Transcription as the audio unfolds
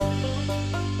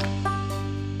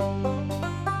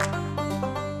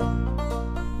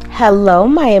Hello,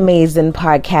 my amazing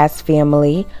podcast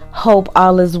family. Hope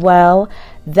all is well.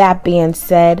 That being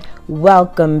said,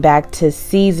 welcome back to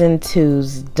Season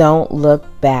 2's Don't Look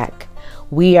Back.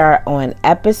 We are on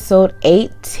episode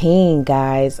 18,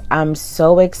 guys. I'm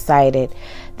so excited.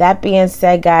 That being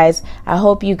said, guys, I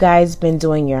hope you guys been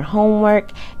doing your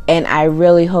homework, and I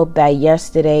really hope that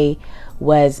yesterday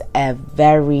was a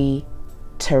very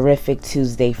terrific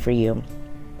Tuesday for you.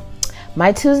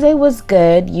 My Tuesday was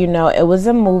good. It was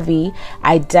a movie.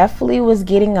 I definitely was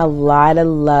getting a lot of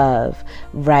love,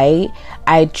 right?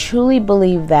 I truly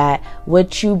believe that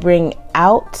what you bring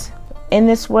out in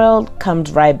this world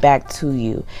comes right back to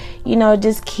you.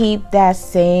 Just keep that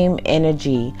same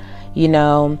energy.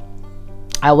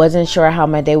 I wasn't sure how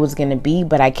my day was going to be,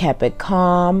 but I kept it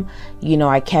calm.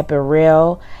 I kept it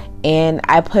real and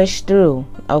I pushed through.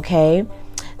 Okay.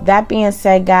 That being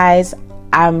said, guys,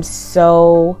 I'm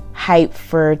so hyped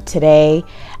for today.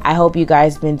 I hope you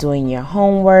guys been doing your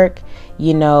homework.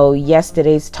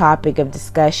 Yesterday's topic of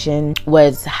discussion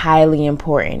was highly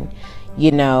important.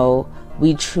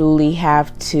 We truly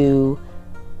have to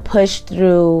push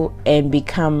through and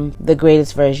become the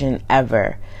greatest version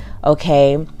ever.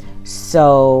 Okay.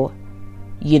 So,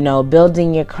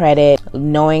 building your credit,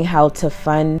 knowing how to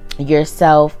fund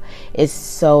yourself is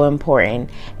so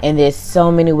important. And there's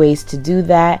so many ways to do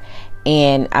that.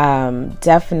 And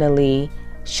definitely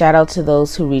shout out to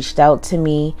those who reached out to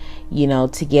me,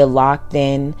 to get locked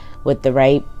in with the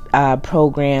right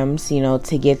programs,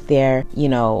 to get their,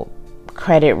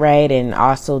 credit right, and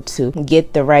also to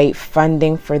get the right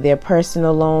funding for their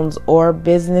personal loans or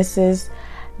businesses,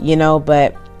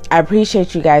 but I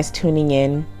appreciate you guys tuning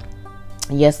in.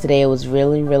 Yesterday it was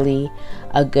really, really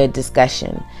a good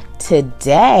discussion.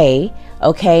 Today,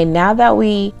 okay, now that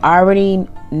we already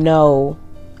know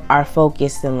our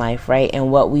focus in life, right,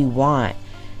 and what we want,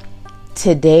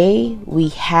 today we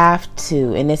have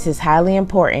to, and this is highly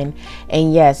important,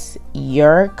 and yes,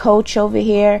 your coach over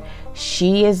here,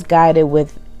 she is guided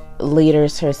with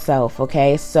leaders herself,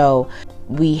 okay? So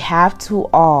we have to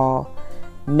all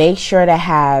make sure to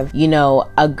have,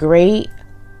 a great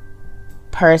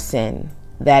person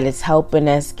that is helping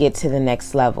us get to the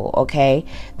next level, okay?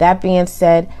 That being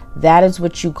said, that is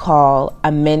what you call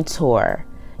a mentor,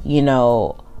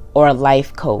 or a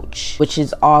life coach, which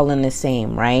is all in the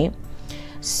same, right?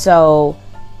 So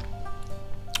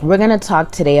we're going to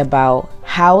talk today about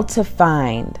how to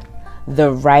find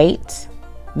the right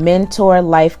mentor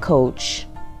life coach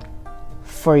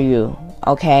for you,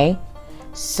 okay?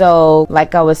 So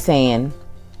like I was saying,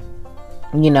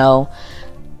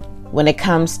 when it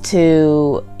comes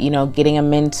to, getting a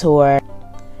mentor,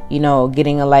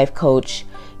 getting a life coach,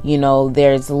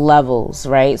 there's levels,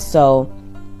 right? So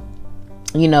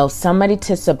somebody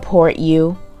to support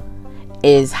you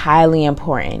is highly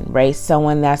important, right?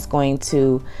 Someone that's going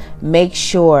to make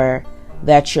sure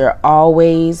that you're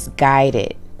always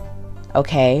guided.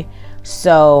 Okay.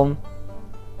 So,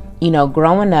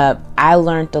 growing up, I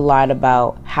learned a lot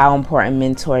about how important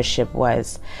mentorship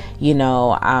was.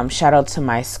 Shout out to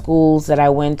my schools that I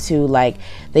went to. Like,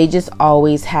 they just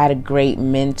always had a great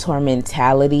mentor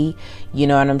mentality. You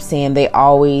know what I'm saying? They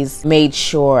always made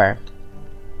sure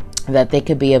that they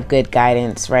could be of good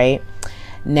guidance, right?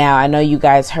 Now, I know you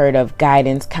guys heard of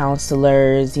guidance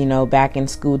counselors, back in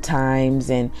school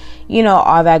times and,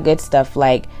 all that good stuff.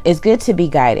 Like, it's good to be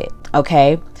guided,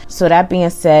 okay? So that being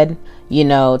said,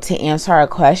 to answer our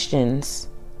questions,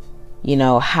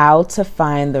 how to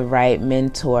find the right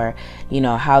mentor,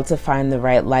 how to find the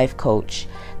right life coach.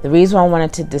 The reason I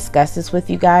wanted to discuss this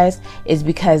with you guys is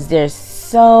because there's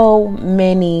so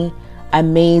many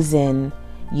amazing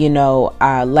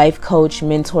life coach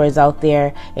mentors out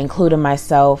there, including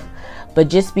myself. But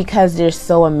just because they're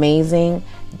so amazing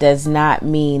does not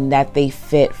mean that they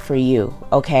fit for you,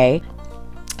 okay?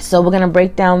 So we're going to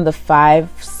break down the 5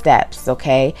 steps,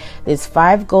 okay? There's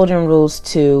 5 golden rules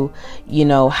to,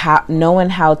 knowing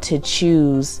how to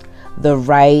choose the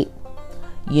right,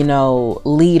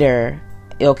 leader,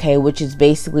 okay? Which is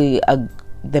basically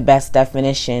the best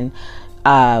definition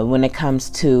when it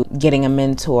comes to getting a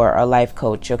mentor or life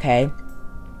coach, okay?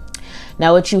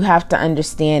 Now, what you have to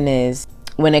understand is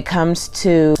when it comes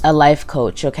to a life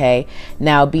coach, okay?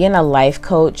 Now, being a life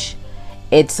coach,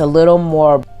 it's a little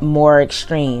more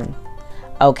extreme,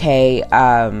 okay?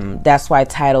 That's why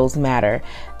titles matter.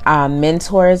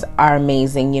 Mentors are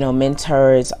amazing.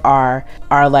 Mentors are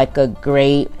like a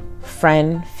great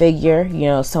friend figure,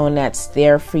 someone that's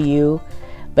there for you.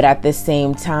 But at the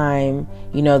same time,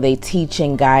 they teach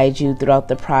and guide you throughout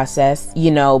the process,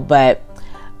 but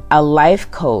a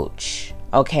life coach,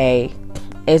 okay,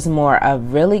 is more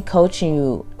of really coaching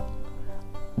you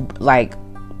like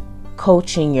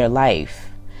coaching your life.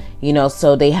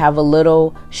 So they have a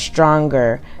little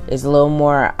stronger, is a little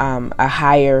more,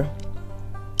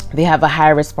 they have a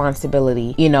higher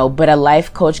responsibility, but a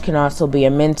life coach can also be a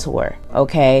mentor.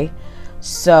 Okay.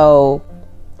 So,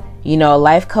 a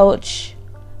life coach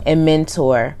and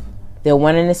mentor, they're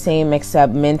one and the same,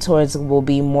 except mentors will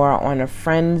be more on a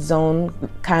friend zone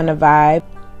kind of vibe.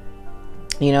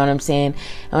 You know what I'm saying?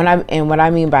 And what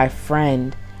I mean by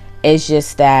friend is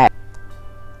just that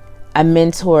a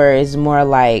mentor is more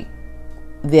like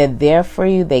they're there for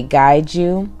you, they guide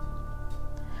you,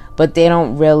 but they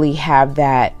don't really have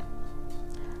that,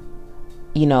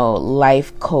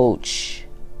 life coach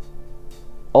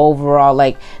overall.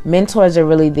 Like, mentors are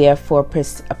really there for a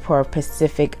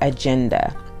specific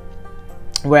agenda,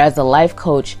 whereas a life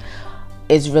coach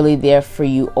is really there for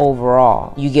you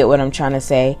overall. You get what I'm trying to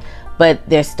say? But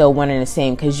they're still one and the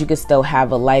same, because you could still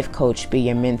have a life coach be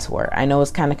your mentor. I know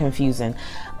it's kind of confusing,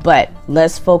 but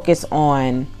let's focus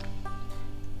on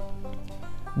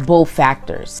both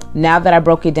factors. Now that I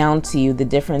broke it down to you, the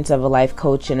difference of a life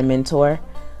coach and a mentor,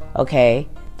 okay,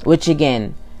 which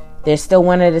again, they're still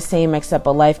one and the same, except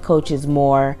a life coach is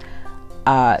more,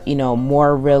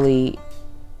 more really,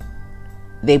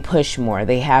 they push more.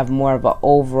 They have more of an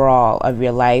overall of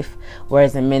your life,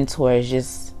 whereas a mentor is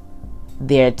just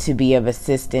there to be of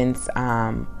assistance,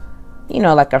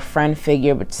 like a friend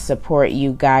figure, but to support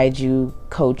you, guide you,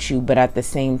 coach you, but at the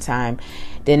same time,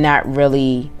 they're not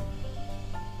really,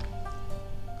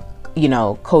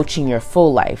 coaching your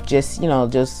full life, just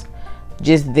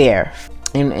there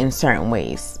in certain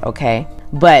ways. Okay.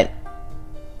 But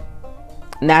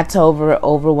not to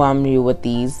overwhelm you with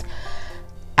these,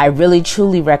 I really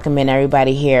truly recommend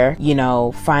everybody here,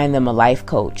 find them a life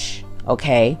coach.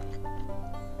 Okay.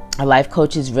 A life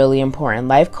coach is really important.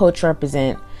 Life coach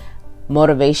represent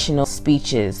motivational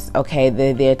speeches. Okay.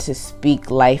 They're there to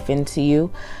speak life into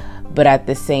you, but at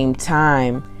the same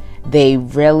time, they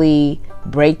really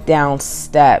break down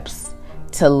steps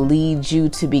to lead you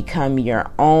to become your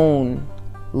own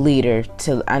leader,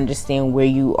 to understand where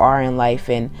you are in life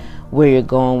and where you're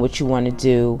going, what you want to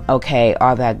do. Okay.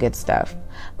 All that good stuff.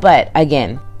 But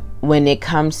again, when it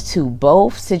comes to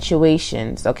both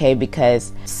situations, okay,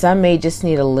 because some may just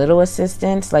need a little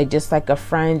assistance, just like a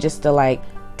friend, just to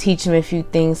teach them a few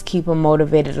things, keep them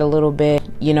motivated a little bit,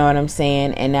 you know what I'm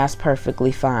saying? And that's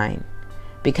perfectly fine,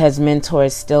 because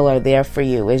mentors still are there for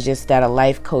you. It's just that a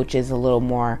life coach is a little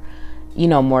more,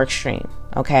 more extreme.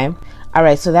 Okay. All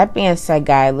right. So that being said,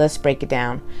 guys, let's break it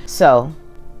down. So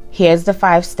here's the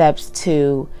 5 steps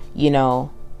to,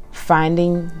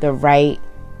 finding the right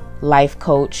life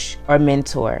coach or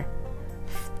mentor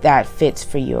that fits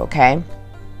for you. Okay.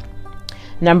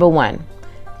 Number 1,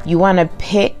 you want to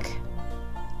pick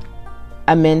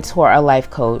a mentor or life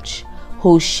coach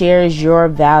who shares your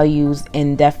values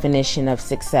and definition of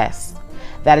success.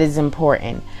 That is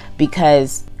important,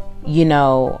 because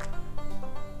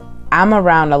I'm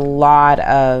around a lot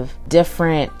of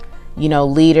different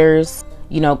leaders,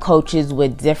 coaches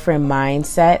with different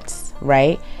mindsets,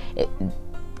 right?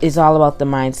 It's all about the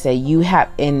mindset you have,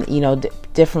 and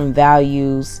different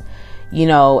values.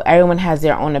 Everyone has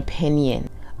their own opinion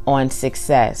on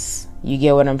success. You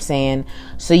get what I'm saying?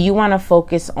 So you want to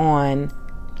focus on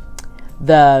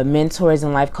the mentors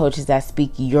and life coaches that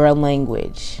speak your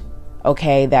language.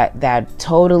 Okay, that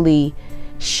totally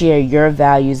share your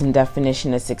values and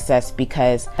definition of success,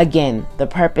 because again, the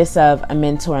purpose of a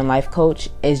mentor and life coach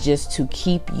is just to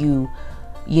keep you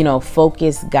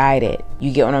focused, guided.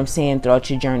 You get what I'm saying? Throughout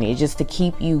your journey. It's just to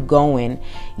keep you going,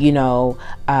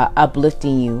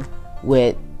 uplifting you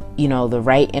with, the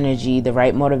right energy, the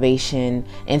right motivation,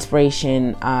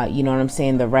 inspiration, you know what I'm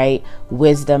saying? The right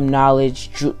wisdom, knowledge,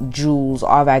 jewels,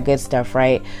 all that good stuff,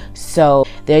 right? So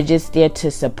they're just there to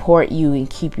support you and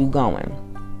keep you going.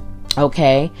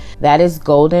 Okay. That is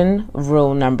golden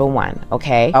rule number 1.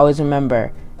 Okay. Always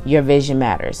remember, your vision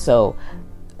matters. So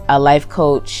a life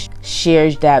coach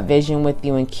shares that vision with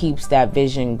you and keeps that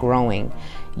vision growing,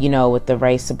 with the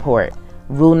right support.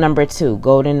 Rule number 2,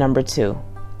 golden number 2.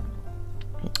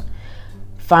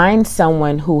 Find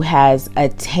someone who has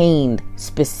attained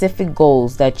specific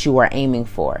goals that you are aiming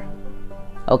for.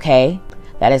 Okay?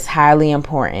 That is highly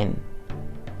important.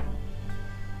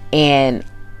 And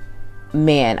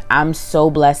man, I'm so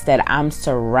blessed that I'm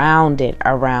surrounded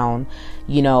around,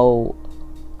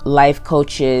 life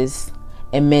coaches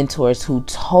and mentors who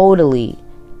totally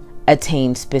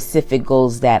attain specific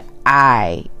goals that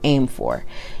I aim for.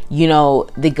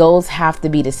 The goals have to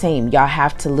be the same. Y'all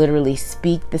have to literally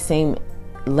speak the same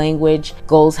language.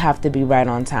 Goals have to be right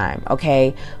on time.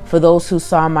 Okay. For those who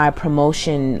saw my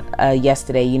promotion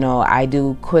yesterday, I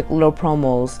do quick little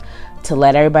promos to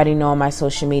let everybody know on my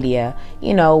social media,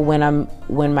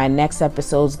 when my next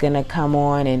episode's gonna come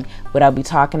on and what I'll be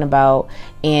talking about.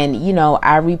 And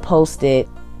I reposted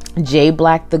J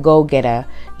Black the Go Getter.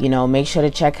 Make sure to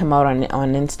check him out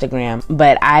on Instagram.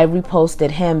 But I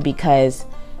reposted him because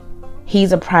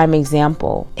he's a prime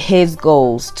example. His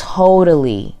goals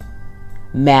totally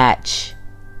match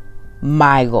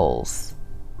my goals.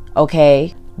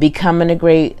 Okay, becoming a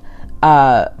great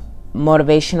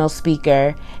motivational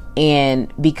speaker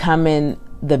and becoming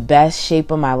the best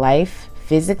shape of my life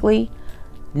physically,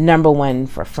 number one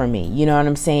for me. You know what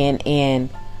I'm saying? And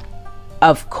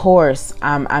of course,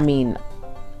 I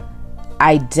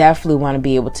definitely want to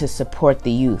be able to support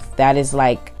the youth. That is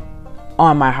like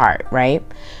on my heart, right?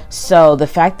 So the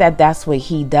fact that that's what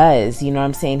he does,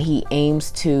 he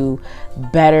aims to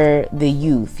better the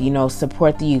youth,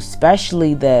 support the youth,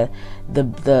 especially the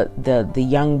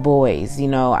young boys.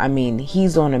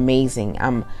 He's doing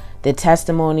amazing. The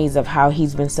testimonies of how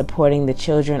he's been supporting the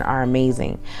children are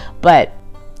amazing. But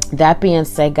that being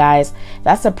said, guys,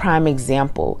 that's a prime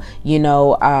example, which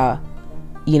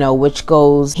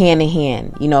goes hand in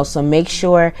hand, so make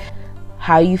sure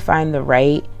how you find the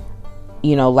right,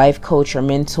 life coach or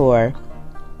mentor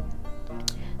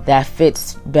that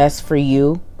fits best for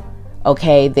you.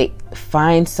 Okay, they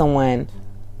find someone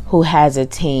who has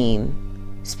attained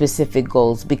specific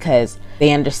goals, because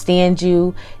they understand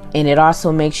you, and it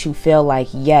also makes you feel like,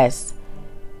 yes,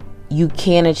 you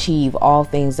can achieve all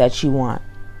things that you want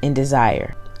and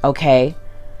desire. Okay,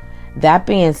 that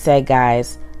being said,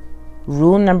 guys,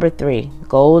 rule number 3,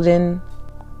 golden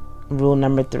rule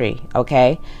number 3.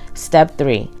 Okay, step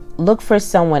 3, look for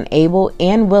someone able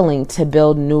and willing to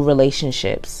build new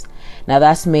relationships. Now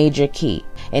that's major key,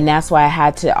 and that's why I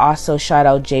had to also shout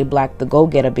out J Black the Go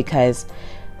Getter, because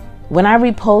when I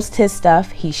repost his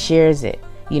stuff, he shares it.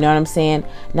 You know what I'm saying?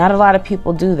 Not a lot of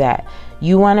people do that.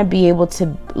 You want to be able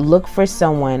to look for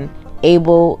someone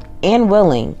able and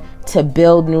willing to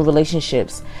build new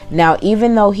relationships. Now,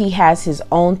 even though he has his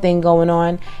own thing going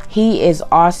on, he is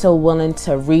also willing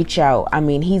to reach out.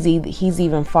 He's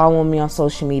even following me on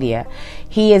social media.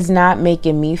 He is not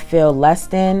making me feel less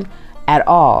than at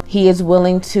all. He is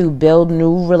willing to build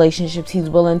new relationships. He's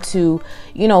willing to,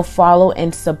 follow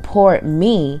and support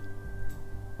me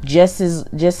just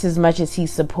as much as he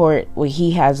support what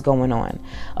he has going on.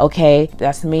 Okay,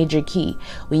 that's major key.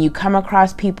 When you come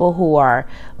across people who are,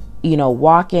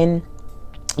 walking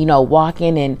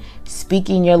and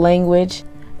speaking your language,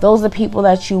 those are people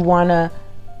that you want to,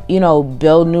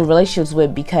 build new relationships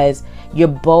with, because you're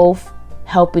both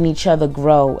helping each other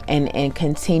grow and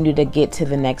continue to get to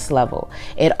the next level.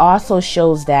 It also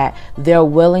shows that they're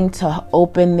willing to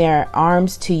open their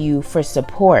arms to you for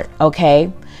support.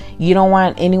 Okay, you don't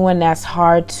want anyone that's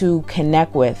hard to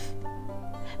connect with,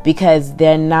 because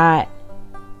they're not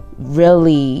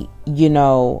really,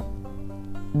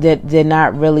 that they're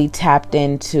not really tapped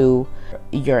into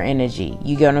your energy.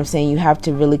 You get what I'm saying? You have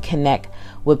to really connect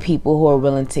with people who are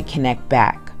willing to connect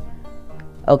back.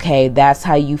 Okay, that's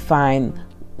how you find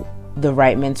the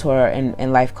right mentor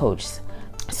and life coach.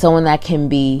 Someone that can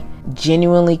be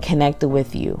genuinely connected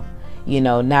with you,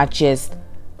 not just,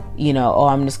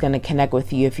 I'm just going to connect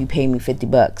with you if you pay me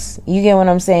 $50. You get what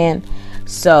I'm saying?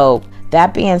 So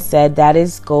that being said, that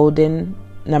is golden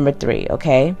number 3.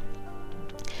 Okay.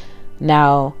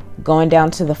 Now, going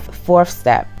down to the 4th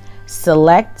step,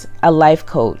 select a life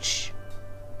coach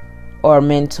or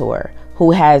mentor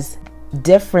who has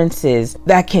differences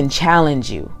that can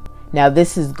challenge you. Now,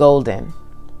 this is golden.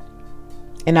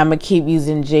 And I'm going to keep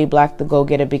using J Black the Go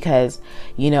Getter because,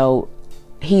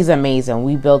 he's amazing.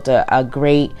 We built a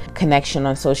great connection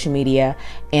on social media.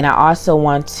 And I also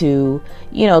want to,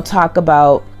 talk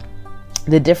about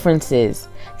the differences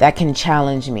that can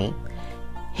challenge me.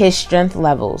 His strength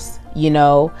levels,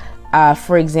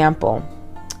 for example,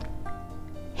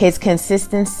 his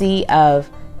consistency of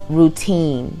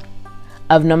routine,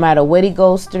 of no matter what he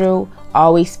goes through,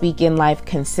 always speaking life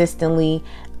consistently,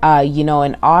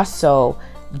 and also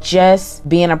just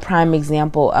being a prime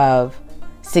example of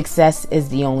success is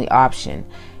the only option.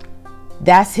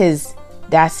 That's his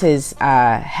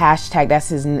hashtag, that's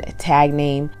his tag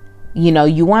name.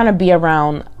 You want to be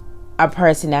around a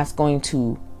person that's going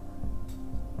to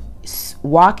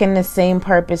walk in the same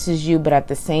purpose as you, but at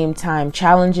the same time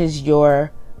challenges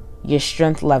your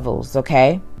strength levels.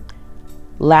 Okay.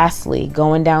 Lastly,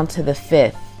 going down to the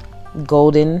 5th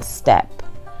golden step,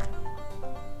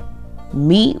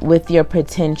 meet with your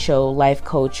potential life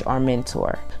coach or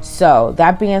mentor. So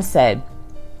that being said,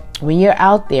 when you're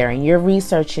out there and you're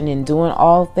researching and doing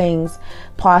all things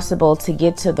possible to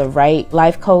get to the right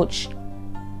life coach,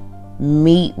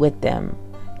 meet with them.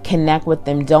 connect with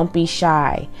them. Don't be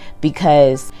shy,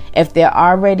 because if they're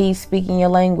already speaking your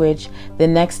language, the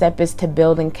next step is to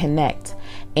build and connect.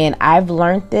 And I've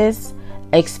learned this,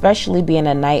 especially being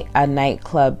a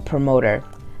nightclub promoter.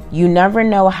 You never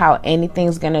know how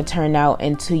anything's going to turn out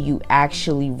until you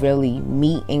actually really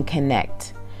meet and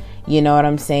connect. You know what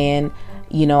I'm saying?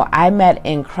 You know, I met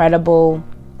incredible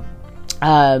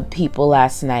people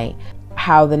last night.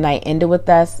 How the night ended with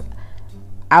us,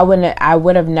 I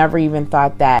would have never even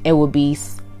thought that it would be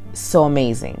so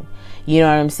amazing. You know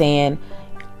what I'm saying?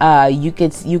 You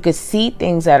could see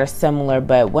things that are similar,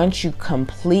 but once you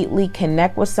completely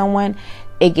connect with someone,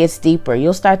 it gets deeper.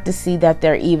 You'll start to see that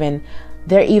they're even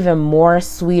more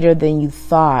sweeter than you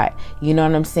thought. You know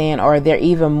what I'm saying? Or they're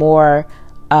even more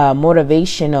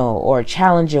motivational or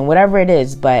challenging, whatever it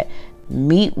is. But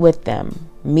meet with them.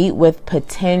 Meet with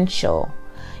potential.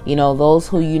 You know, those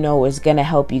who you know is going to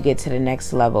help you get to the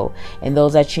next level, and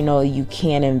those that you know you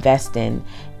can invest in.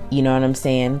 You know what I'm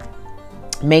saying?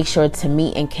 Make sure to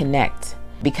meet and connect,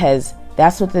 because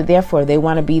that's what they're there for. They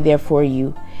want to be there for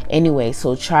you anyway.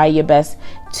 So try your best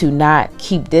to not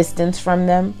keep distance from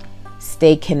them.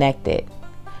 Stay connected.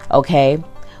 Okay?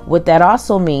 What that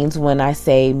also means when I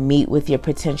say meet with your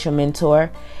potential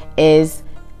mentor is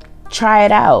try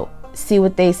it out. See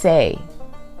what they say.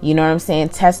 You know what I'm saying?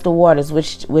 Test the waters,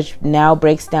 which now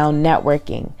breaks down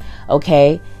networking.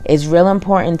 Okay? It's real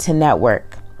important to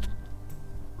network.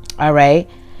 All right?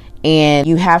 And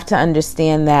you have to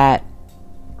understand that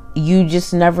you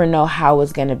just never know how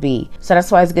it's going to be. So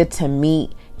that's why it's good to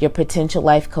meet your potential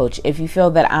life coach. If you feel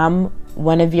that I'm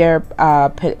one of your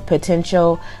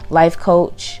potential life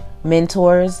coach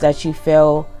mentors that you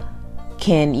feel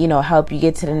can, you know, help you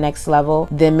get to the next level,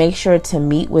 then make sure to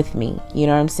meet with me. You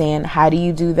know what I'm saying? How do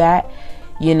you do that?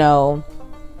 You know,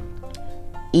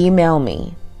 email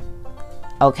me.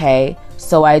 Okay?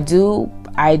 So I do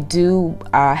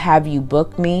have you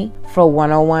book me for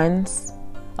one-on-ones.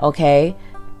 Okay?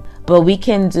 But we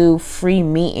can do free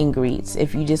meet and greets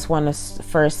if you just want to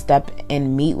first step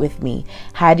and meet with me.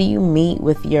 How do you meet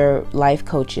with your life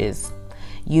coaches?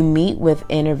 You meet with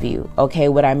interview. Okay,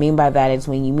 what I mean by that is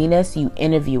when you meet us, you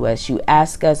interview us. You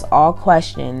ask us all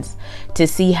questions to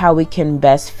see how we can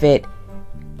best fit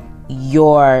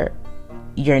your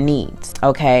needs.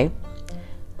 Okay,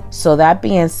 so that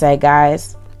being said,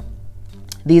 guys,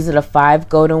 these are the 5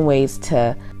 golden ways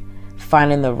to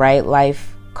finding the right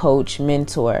life coach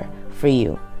mentor for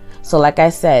you. So like I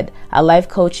said, a life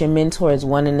coach and mentor is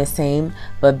one and the same,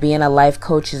 but being a life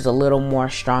coach is a little more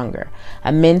stronger.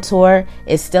 A mentor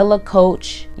is still a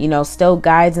coach, you know, still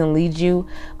guides and leads you,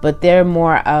 but they're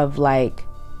more of like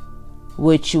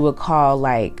what you would call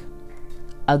like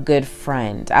a good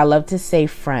friend. I love to say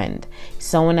friend.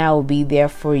 Someone that will be there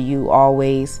for you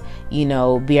always, you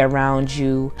know, be around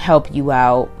you, help you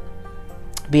out,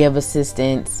 be of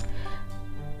assistance.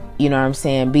 You know what I'm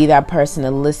saying? Be that person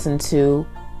to listen to.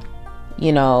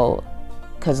 You know,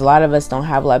 because a lot of us don't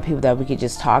have a lot of people that we could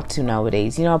just talk to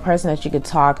nowadays. You know, a person that you could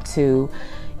talk to,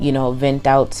 you know, vent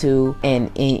out to, and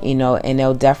you know, and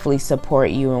they'll definitely support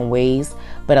you in ways.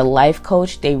 But a life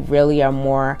coach, they really are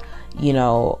more, you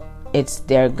know,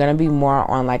 they're gonna be more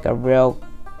on like a real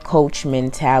coach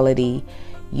mentality.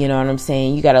 You know what I'm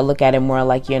saying? You got to look at it more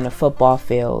like you're in a football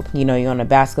field. You know, you're on a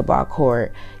basketball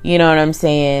court. You know what I'm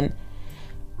saying?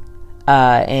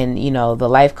 And you know, the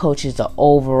life coach is the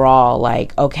overall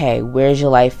like, okay, where's your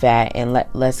life at, and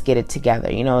let's get it together.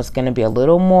 You know, it's going to be a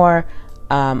little more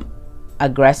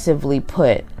aggressively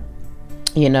put,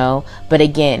 you know, but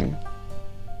again,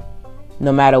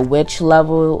 no matter which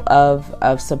level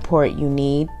of support you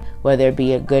need, whether it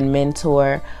be a good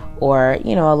mentor or,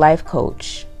 you know, a life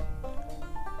coach,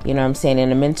 you know what I'm saying?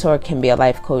 And a mentor can be a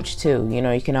life coach too. You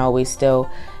know, you can always still,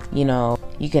 you know,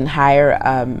 you can hire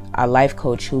a life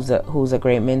coach who's a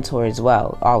great mentor as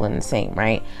well, all in the same,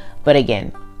 right? But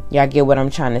again, y'all get what I'm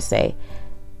trying to say.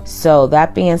 So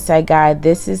that being said, guys,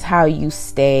 this is how you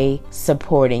stay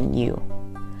supporting you.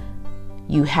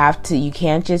 You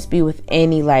can't just be with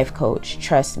any life coach.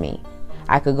 Trust me.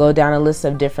 I could go down a list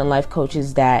of different life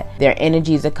coaches that their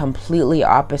energies are completely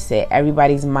opposite.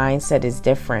 Everybody's mindset is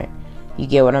different. You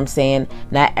get what I'm saying?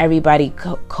 Not everybody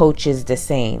coaches the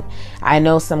same. I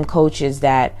know some coaches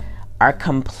that are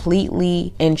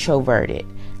completely introverted.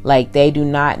 Like they do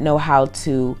not know how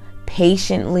to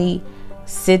patiently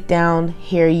sit down,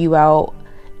 hear you out,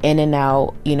 in and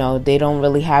out. You know, they don't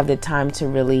really have the time to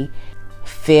really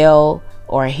feel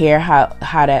or hear how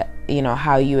to, you know,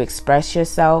 how you express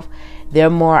yourself. They're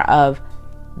more of,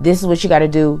 this is what you got to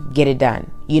do, get it done.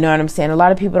 You know what I'm saying? A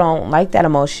lot of people don't like that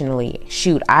emotionally.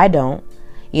 Shoot, I don't.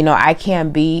 You know, I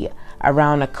can't be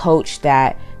around a coach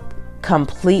that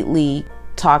completely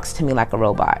talks to me like a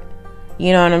robot.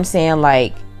 You know what I'm saying?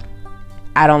 Like,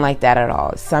 I don't like that at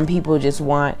all. Some people just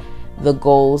want the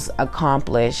goals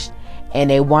accomplished and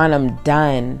they want them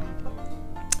done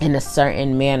in a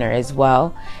certain manner as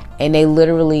well. And they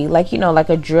literally, like, like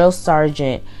a drill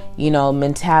sergeant,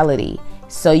 mentality.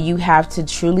 So you have to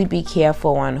truly be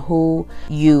careful on who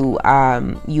you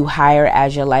hire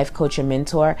as your life coach or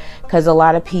mentor, because a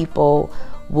lot of people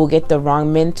will get the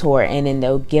wrong mentor and then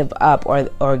they'll give up,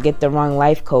 or get the wrong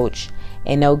life coach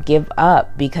and they'll give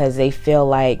up because they feel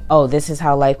like, oh, this is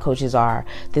how life coaches are,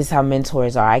 this is how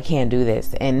mentors are, I can't do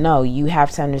this. And no, you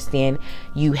have to understand,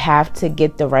 you have to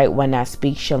get the right one that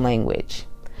speaks your language.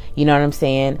 You know what I'm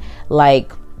saying?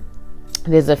 Like,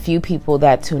 there's a few people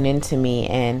that tune into me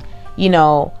and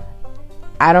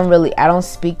I don't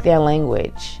speak their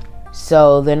language,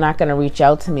 so they're not going to reach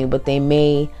out to me, but they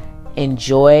may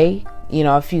enjoy,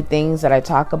 a few things that I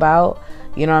talk about,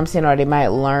 you know what I'm saying? Or they might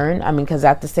learn. I mean, because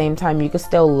at the same time, you can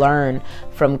still learn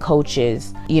from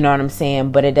coaches, you know what I'm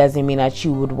saying? But it doesn't mean that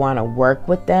you would want to work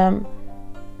with them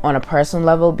on a personal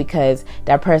level, because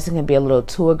that person can be a little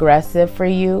too aggressive for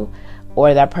you,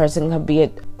 or that person could be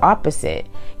opposite,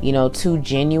 too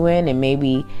genuine, and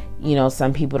maybe,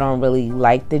 some people don't really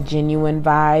like the genuine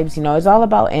vibes. It's all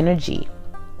about energy.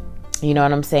 You know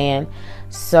what I'm saying?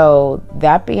 So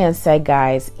that being said,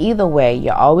 guys, either way,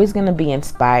 you're always going to be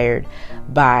inspired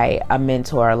by a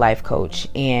mentor or life coach.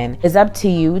 And it's up to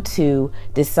you to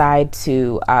decide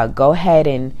to go ahead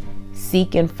and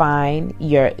seek and find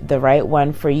the right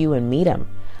one for you and meet them.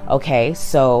 Okay,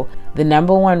 so the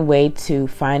number one way to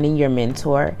finding your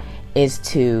mentor is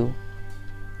to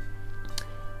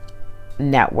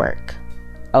network.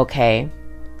 Okay,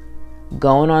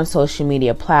 going on social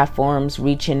media platforms,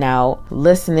 reaching out,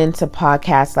 listening to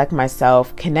podcasts like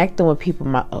myself, connecting with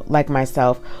people like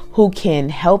myself who can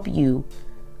help you,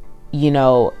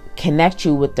 connect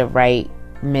you with the right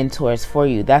mentors for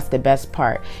you. That's the best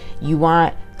part. You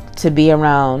want to be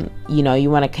around, you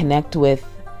want to connect with,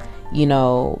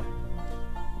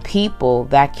 people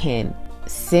that can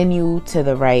send you to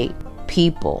the right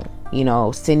people,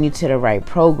 send you to the right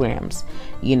programs.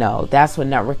 That's what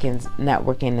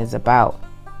networking is about.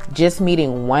 Just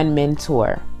meeting one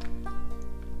mentor,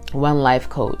 one life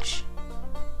coach,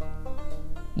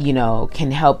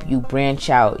 can help you branch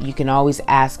out. You can always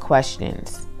ask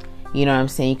questions. You know what I'm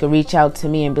saying? You can reach out to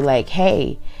me and be like,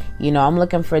 hey, I'm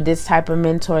looking for this type of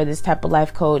mentor, this type of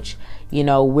life coach.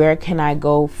 Where can I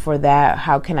go for that?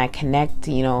 How can I connect?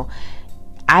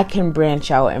 I can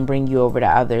branch out and bring you over to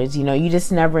others. You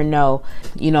just never know.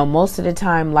 Most of the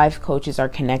time, life coaches are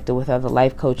connected with other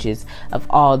life coaches of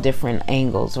all different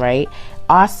angles, right?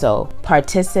 Also,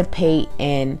 participate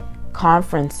in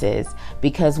conferences,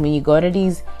 because when you go to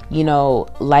these,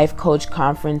 life coach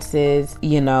conferences,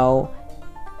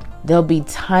 there'll be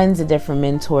tons of different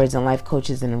mentors and life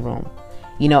coaches in the room.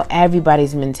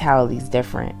 Everybody's mentality is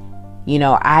different.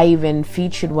 I even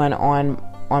featured one on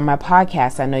my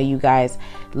podcast. I know you guys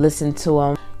listened to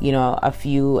them, a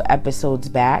few episodes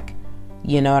back.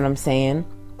 You know what I'm saying?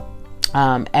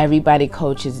 Everybody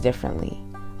coaches differently.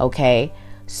 Okay.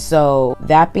 So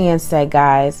that being said,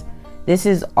 guys, this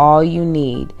is all you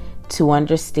need to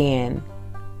understand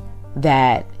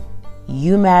that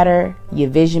you matter, your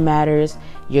vision matters,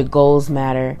 your goals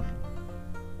matter,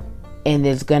 and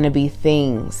there's going to be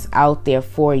things out there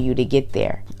for you to get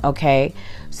there. Okay.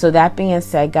 So that being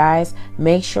said, guys,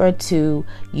 make sure to,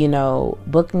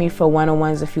 book me for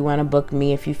one-on-ones if you want to book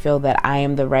me, if you feel that I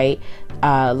am the right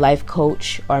life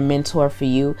coach or mentor for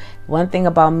you. One thing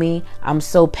about me, I'm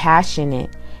so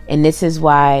passionate. And this is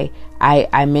why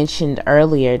I mentioned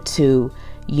earlier to,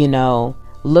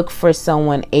 look for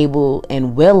someone able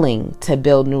and willing to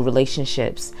build new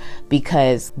relationships,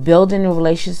 because building new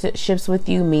relationships with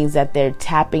you means that they're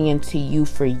tapping into you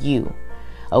for you.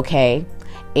 Okay.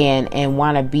 And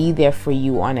want to be there for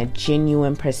you on a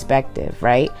genuine perspective,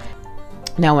 right?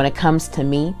 Now, when it comes to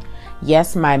me,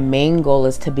 yes, my main goal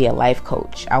is to be a life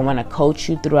coach. I want to coach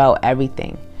you throughout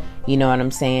everything. You know what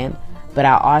I'm saying? But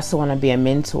I also want to be a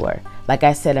mentor. Like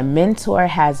I said, a mentor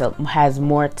has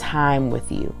more time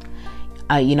with you.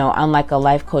 Unlike a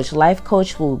life coach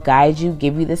will guide you,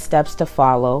 give you the steps to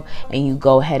follow, and you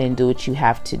go ahead and do what you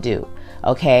have to do.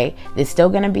 Okay, they're still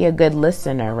going to be a good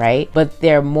listener, right? But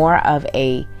they're more of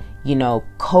a,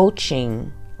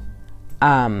 coaching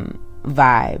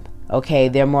vibe. Okay,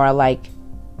 they're more like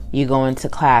you go into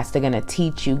class. They're going to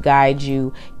teach you, guide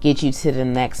you, get you to the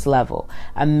next level.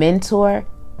 A mentor,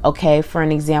 okay, for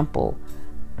an example,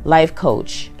 life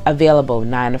coach available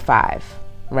 9 to 5,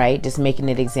 right? Just making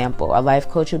an example. A life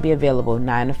coach will be available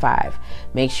 9 to 5.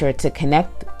 Make sure to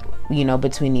connect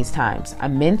between these times. A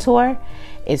mentor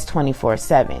is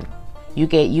 24/7. You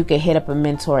could hit up a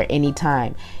mentor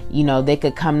anytime. They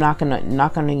could come knocking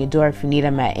on your door if you need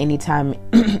them at any time,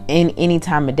 in any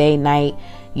time of day, night.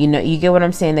 You get what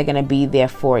I'm saying? They're gonna be there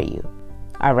for you.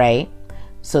 All right.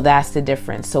 So that's the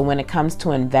difference. So when it comes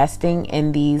to investing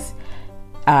in these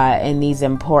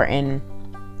important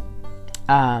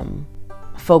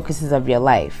focuses of your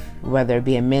life, whether it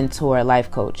be a mentor or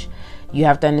life coach, you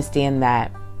have to understand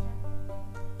that.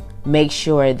 Make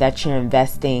sure that you're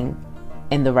investing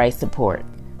in the right support.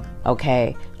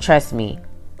 Okay, trust me.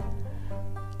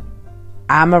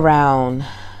 I'm around,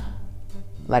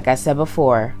 like I said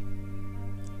before,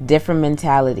 different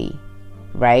mentality,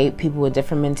 right? People with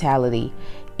different mentality,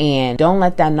 and don't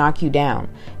let that knock you down.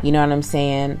 You know what I'm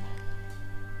saying?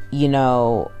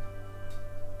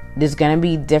 There's gonna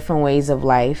be different ways of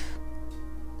life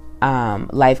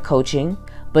coaching.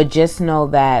 But just know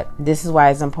that this is why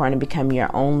it's important to become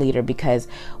your own leader, because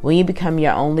when you become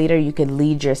your own leader, you could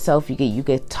lead yourself. You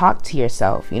could talk to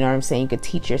yourself. You know what I'm saying? You could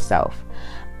teach yourself.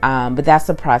 But that's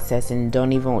the process, and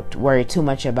don't even worry too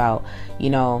much about,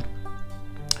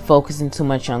 focusing too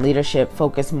much on leadership.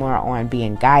 Focus more on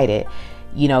being guided,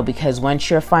 because once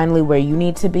you're finally where you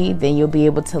need to be, then you'll be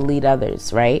able to lead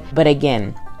others, right? But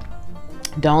again,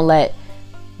 don't let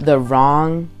the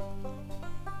wrong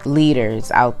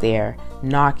leaders out there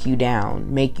knock you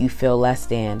down, make you feel less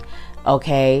than.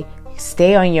 Okay,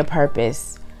 stay on your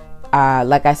purpose.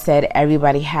 Like I said,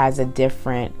 everybody has a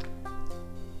different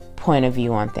point of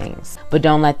view on things, but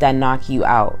don't let that knock you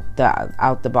out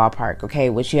the ballpark. Okay,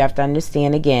 what you have to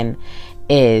understand again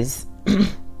is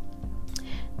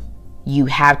you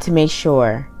have to make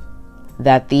sure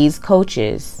that these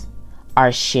coaches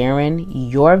are sharing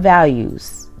your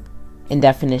values and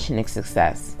definition of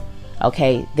success.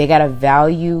 Okay, they gotta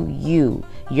value you.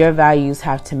 Your values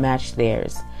have to match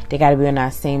theirs. They gotta be on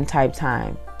that same type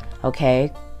time.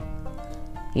 Okay,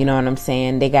 you know what I'm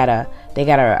saying? They gotta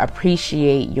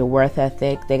appreciate your worth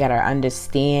ethic. They gotta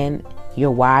understand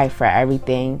your why for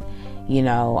everything.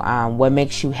 What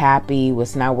makes you happy,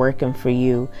 what's not working for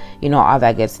you. All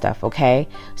that good stuff. Okay,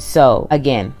 so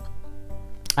again,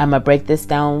 I'm gonna break this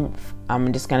down.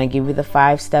 I'm just gonna give you the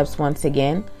 5 steps once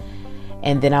again.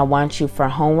 And then I want you for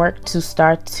homework to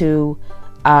start to,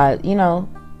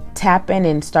 tap in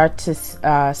and start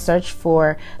to search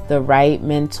for the right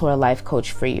mentor life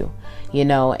coach for you.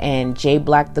 And Jay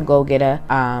Black, the Go-Getter,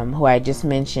 who I just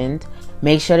mentioned,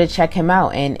 make sure to check him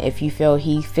out. And if you feel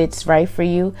he fits right for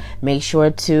you, make sure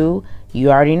to,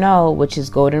 you already know, which is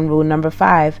golden rule number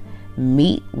 5,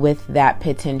 meet with that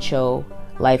potential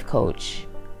life coach.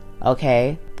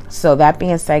 Okay. So that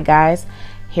being said, guys,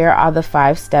 here are the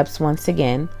 5 steps once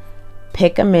again.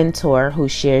 Pick a mentor who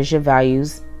shares your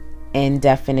values and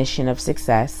definition of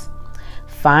success.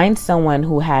 Find someone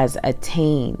who has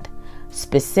attained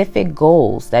specific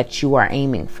goals that you are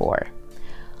aiming for.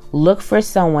 Look for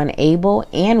someone able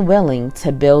and willing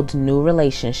to build new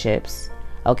relationships.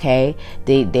 Okay,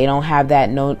 they don't have that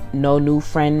no new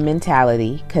friend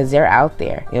mentality, because they're out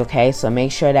there. Okay, so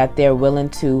make sure that they're willing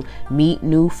to meet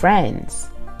new friends.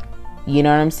 You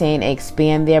know what I'm saying?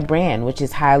 Expand their brand, which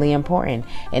is highly important.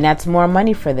 And that's more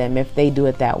money for them if they do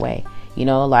it that way. A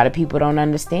lot of people don't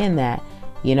understand that,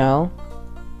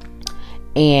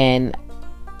 And,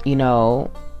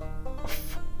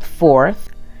 fourth,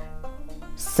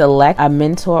 select a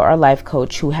mentor or life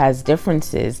coach who has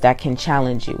differences that can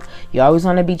challenge you. You always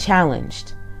want to be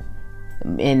challenged.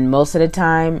 And most of the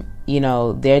time,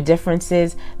 there are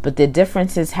differences, but the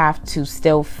differences have to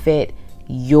still fit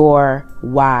your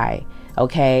why.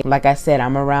 Okay, like I said,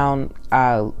 I'm around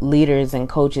leaders and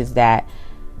coaches that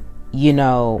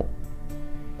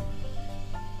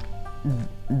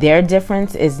their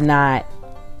difference is not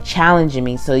challenging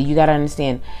me. So you got to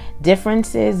understand,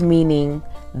 differences meaning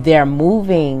they're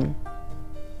moving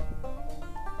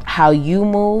how you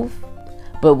move,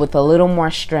 but with a little more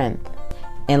strength.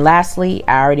 And lastly,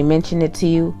 I already mentioned it to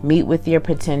you, meet with your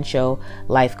potential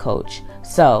life coach.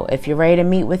 So if you're ready to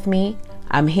meet with me,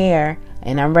 I'm here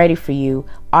and I'm ready for you.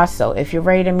 Also, if you're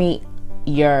ready to meet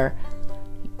your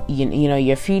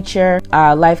future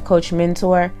life coach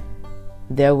mentor,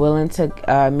 they're willing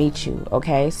to meet you.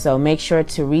 Okay, so make sure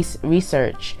to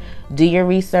research. Do your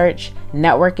research.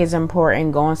 Network is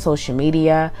important. Go on social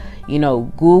media.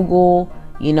 Google.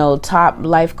 Top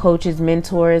life coaches,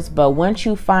 mentors. But once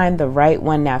you find the right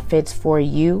one that fits for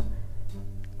you,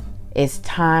 it's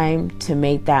time to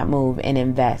make that move and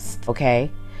invest.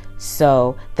 Okay.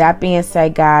 So that being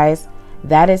said, guys,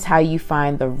 That is how you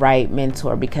find the right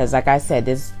mentor, because like I said,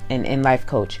 this in life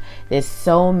coach, there's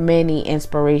so many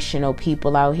inspirational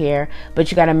people out here, but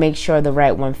you got to make sure the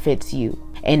right one fits you.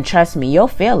 And trust me, you'll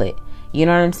feel it. You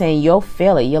know what I'm saying? You'll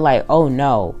feel it. You're like, oh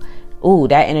no, ooh,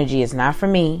 that energy is not for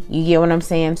me. You get what I'm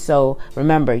saying? So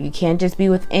remember, you can't just be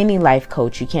with any life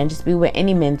coach. You can't just be with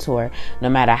any mentor, no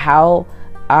matter how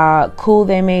cool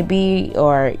they may be,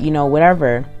 or, you know,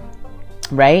 whatever,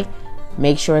 right?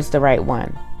 Make sure it's the right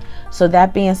one. So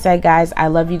that being said, guys, I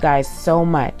love you guys so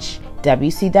much.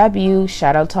 WCW,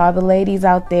 shout out to all the ladies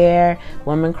out there.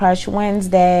 Women Crush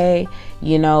Wednesday.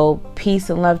 You know, peace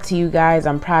and love to you guys.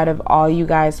 I'm proud of all you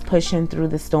guys pushing through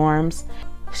the storms.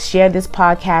 Share this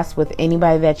podcast with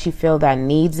anybody that you feel that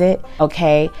needs it.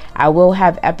 Okay, I will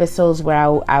have episodes where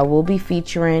I will be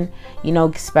featuring, you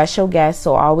know, special guests.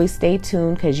 So always stay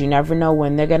tuned, because you never know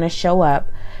when they're gonna show up.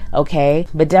 Okay,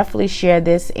 but definitely share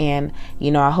this, and you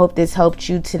know, I hope this helped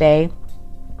you today.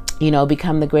 You know,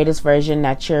 become the greatest version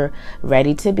that you're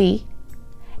ready to be.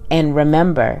 And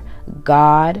remember,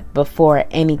 God before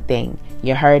anything.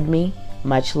 You heard me?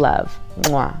 Much love.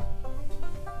 Mwah.